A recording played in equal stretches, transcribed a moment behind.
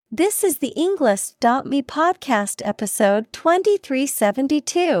This is the English.me podcast episode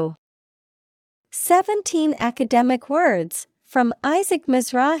 2372. 17 academic words from Isaac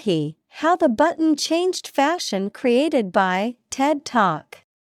Mizrahi, How the Button Changed Fashion, created by TED Talk.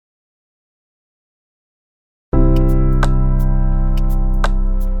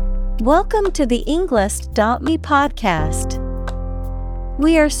 Welcome to the English.me podcast.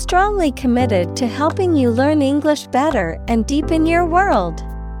 We are strongly committed to helping you learn English better and deepen your world.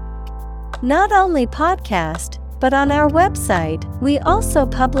 Not only podcast, but on our website, we also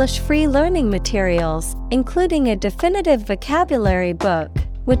publish free learning materials, including a definitive vocabulary book,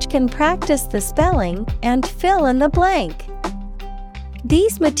 which can practice the spelling and fill in the blank.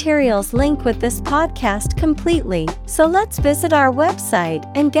 These materials link with this podcast completely, so let's visit our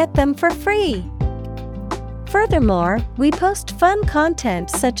website and get them for free. Furthermore, we post fun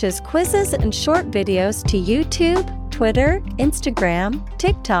content such as quizzes and short videos to YouTube, Twitter, Instagram,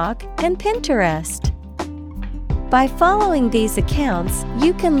 TikTok, and Pinterest. By following these accounts,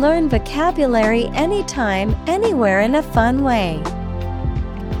 you can learn vocabulary anytime, anywhere in a fun way.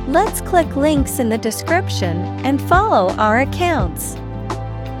 Let's click links in the description and follow our accounts.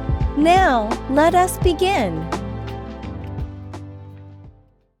 Now, let us begin.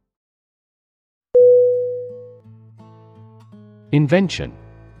 Invention.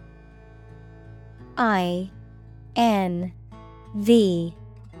 I-N-V-E-N-T-I-O-N.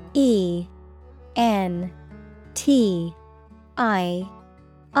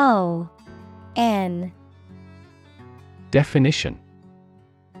 Definition.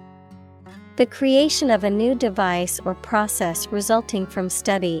 The creation of a new device or process resulting from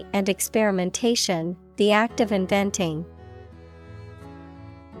study and experimentation, the act of inventing.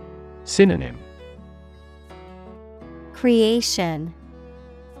 Synonym. Creation,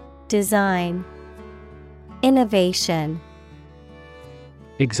 design, innovation.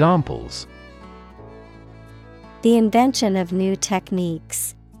 Examples. The invention of new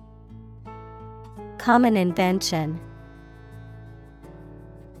techniques. Common invention.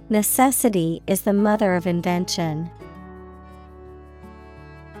 Necessity is the mother of invention.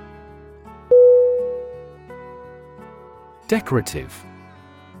 Decorative.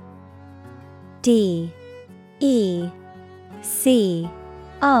 D-E-C-O-R-A-T-I-V-E.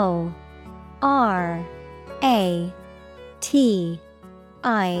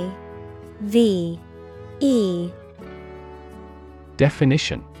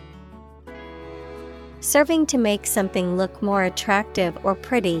 Definition. Serving to make something look more attractive or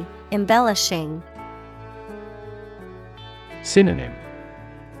pretty, embellishing. Synonym.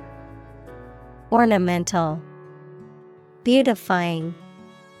 Ornamental, beautifying,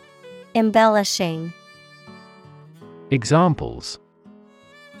 embellishing. Examples.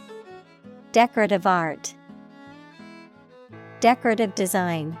 Decorative art. Decorative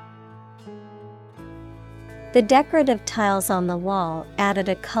design. The decorative tiles on the wall added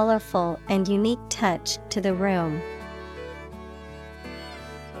a colorful and unique touch to the room.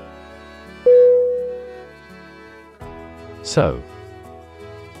 Sew.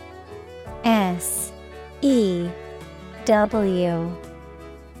 S-E-W.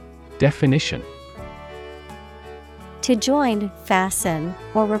 Definition. To join, fasten,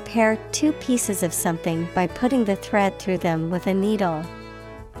 or repair two pieces of something by putting the thread through them with a needle.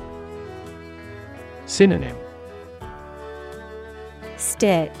 Synonym.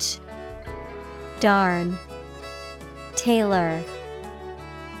 Stitch, darn, tailor.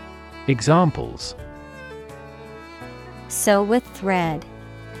 Examples. Sew with thread.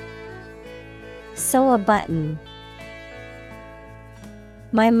 Sew a button.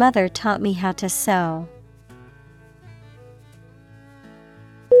 My mother taught me how to sew.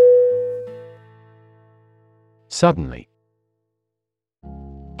 Suddenly.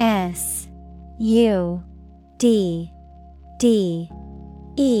 S-U-D-D-E-N-L-Y.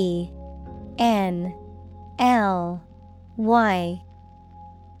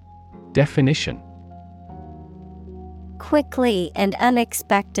 Definition. Quickly and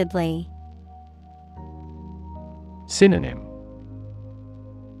unexpectedly. Synonym.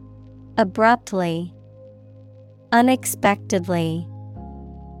 Abruptly, unexpectedly,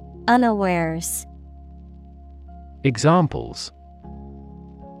 unawares. Examples.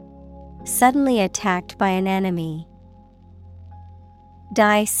 Suddenly attacked by an enemy.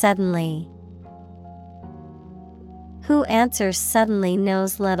 Die suddenly. Who answers suddenly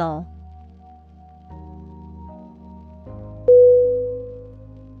knows little.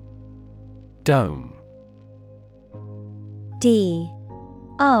 Dome. D-O-M-E.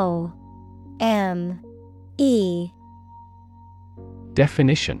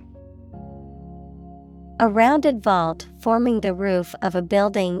 Definition. A rounded vault forming the roof of a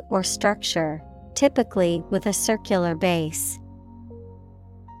building or structure, typically with a circular base.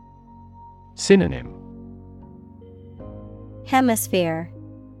 Synonym: Hemisphere,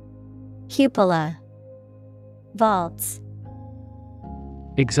 cupola, vaults.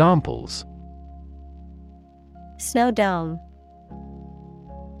 Examples: Snow dome,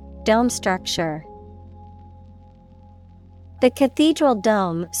 dome structure. The cathedral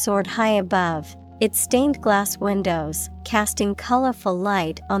dome soared high above, its stained glass windows casting colorful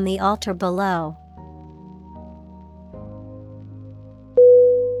light on the altar below.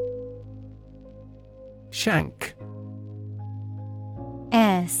 Shank.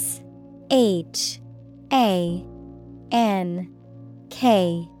 S-H-A-N-K.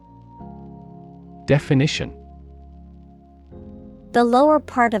 Definition: The lower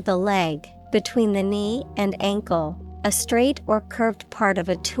part of the leg, between the knee and ankle, a straight or curved part of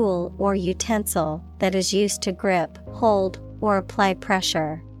a tool or utensil that is used to grip, hold, or apply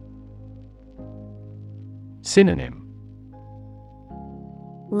pressure. Synonym: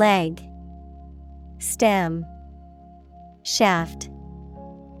 Leg, stem, shaft.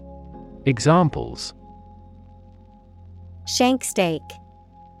 Examples: Shank stake,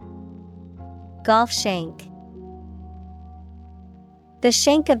 golf shank. The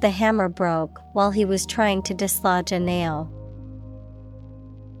shank of the hammer broke while he was trying to dislodge a nail.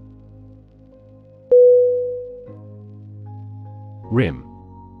 Rim.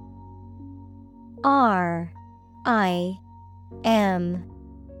 R-I-M.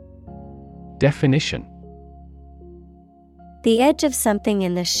 Definition: The edge of something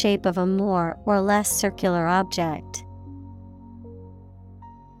in the shape of a more or less circular object.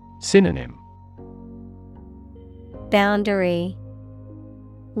 Synonym: Boundary,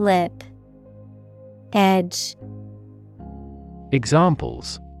 lip, edge.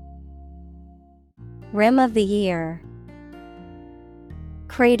 Examples: Rim of the ear,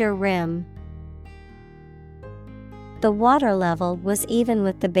 crater rim. The water level was even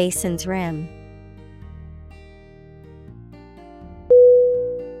with the basin's rim.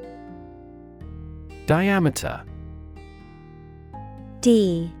 Diameter.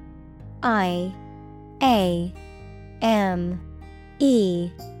 D-I-A-M-E-T-E-R.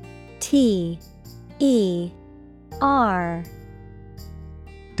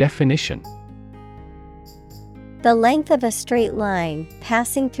 Definition: The length of a straight line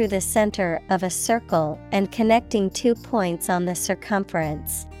passing through the center of a circle and connecting 2 points on the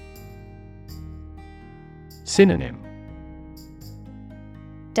circumference. Synonym: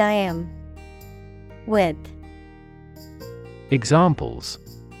 Diam, width. Examples: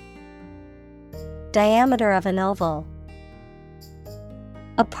 Diameter of an oval,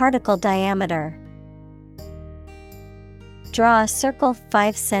 a particle diameter. Draw a circle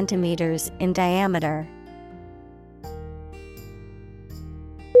 5 centimeters in diameter.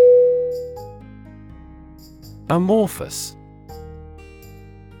 Amorphous.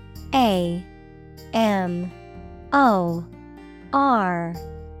 A M O R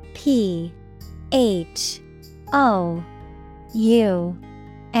P H O U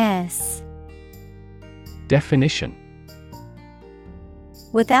S. Definition: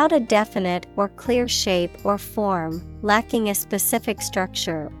 Without a definite or clear shape or form, lacking a specific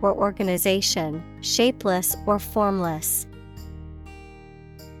structure or organization, shapeless or formless.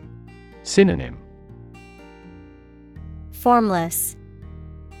 Synonym: Formless,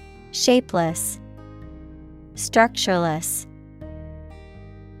 shapeless, structureless.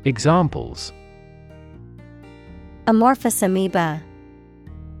 Examples: Amorphous amoeba,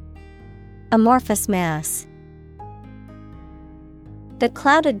 amorphous mass. The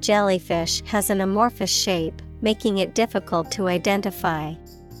clouded jellyfish has an amorphous shape, making it difficult to identify.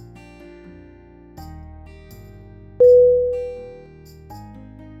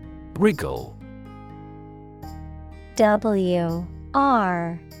 Wriggle. W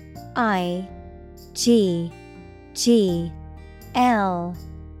R I G G L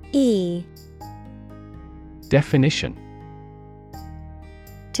E. Definition: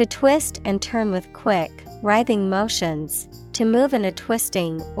 To twist and turn with quick, writhing motions, to move in a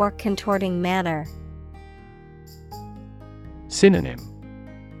twisting or contorting manner. Synonym: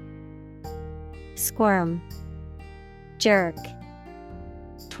 Squirm, jerk,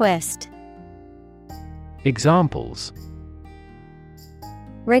 twist. Examples: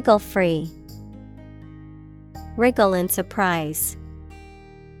 Wriggle free, wriggle in surprise.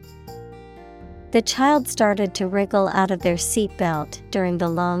 The child started to wriggle out of their seatbelt during the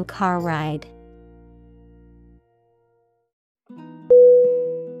long car ride.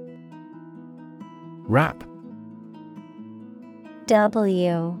 Wrap.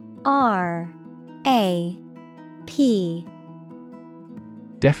 W R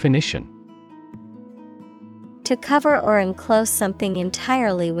Definition: to cover or enclose something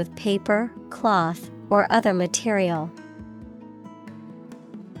entirely with paper, cloth, or other material.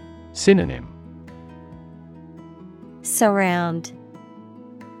 Synonym: Surround,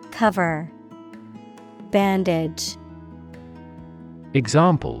 cover, bandage.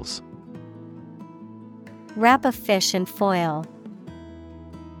 Examples: Wrap a fish in foil.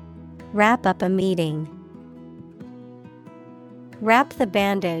 Wrap up a meeting. Wrap the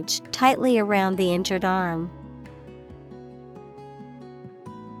bandage tightly around the injured arm.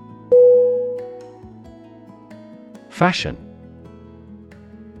 Fashion.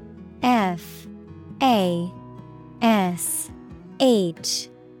 F-A-S-H-I-O-N.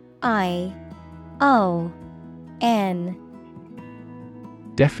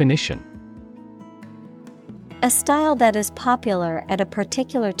 Definition: a style that is popular at a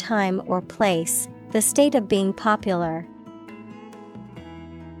particular time or place, the state of being popular.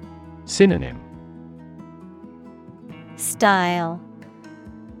 Synonym: Style,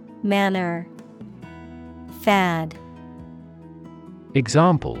 manner, fad.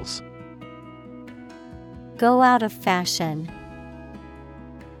 Examples: go out of fashion.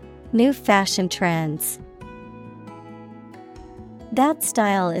 New fashion trends. That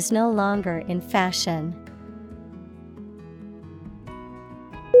style is no longer in fashion.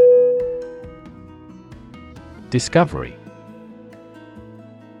 Discovery.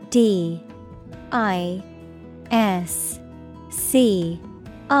 D-I-S-C-O-V-E-R-Y.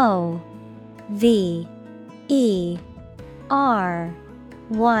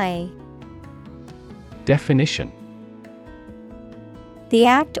 Definition: the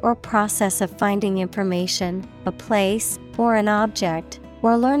act or process of finding information, a place, or an object,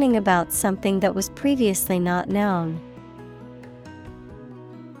 or learning about something that was previously not known.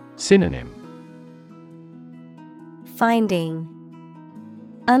 Synonym: finding,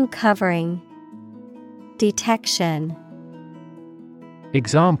 uncovering, detection.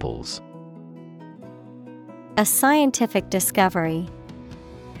 Examples: a scientific discovery.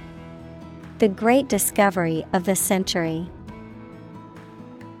 The great discovery of the century.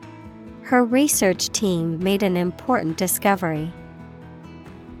 Her research team made an important discovery.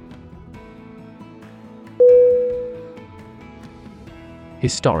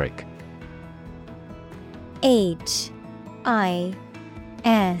 Historic. H-I-S-T-O-R-I-C.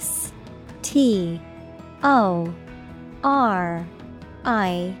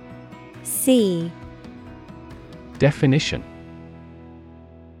 Definition: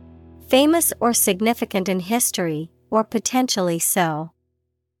 famous or significant in history, or potentially so.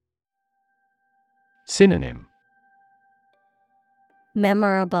 Synonym: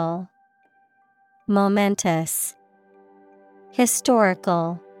 memorable, momentous,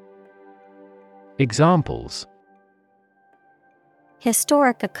 historical. Examples: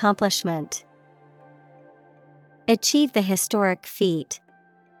 historic accomplishment. Achieve the historic feat.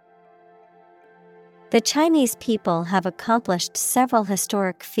 The Chinese people have accomplished several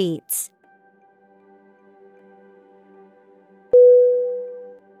historic feats.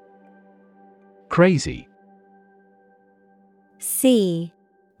 Crazy. C-R-A-Z-Y.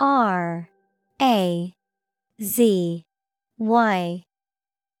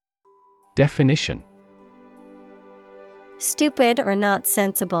 Definition: stupid or not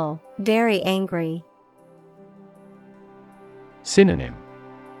sensible, very angry. Synonym: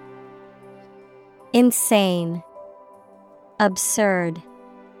 insane, absurd,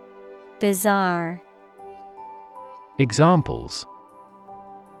 bizarre. Examples: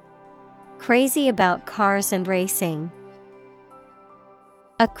 crazy about cars and racing.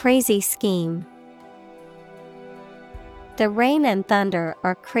 A crazy scheme. The rain and thunder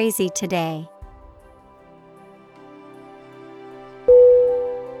are crazy today.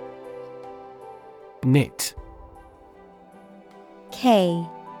 Knit.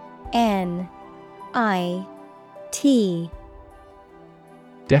 K-N-I-T.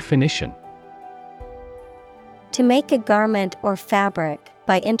 Definition: to make a garment or fabric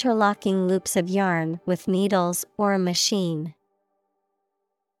by interlocking loops of yarn with needles or a machine.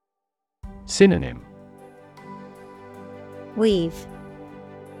 Synonym: weave,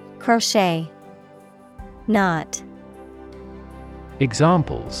 crochet, knot.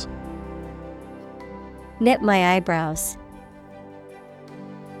 Examples: knit my eyebrows.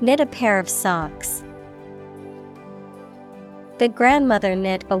 Knit a pair of socks. The grandmother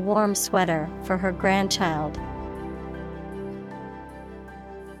knit a warm sweater for her grandchild.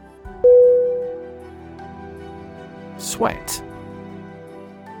 Sweat.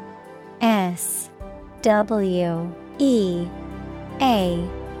 S-W-E-A-T.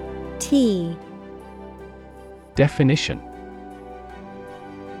 Definition: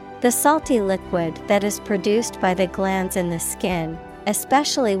 the salty liquid that is produced by the glands in the skin,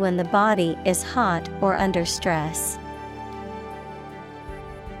 especially when the body is hot or under stress.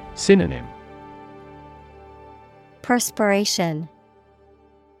 Synonym: Perspiration,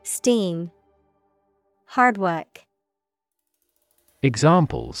 steam, hard work.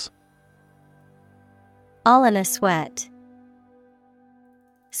 Examples: All in a sweat.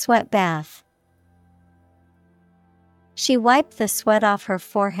 Sweat bath. She wiped the sweat off her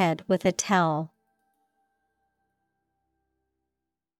forehead with a towel.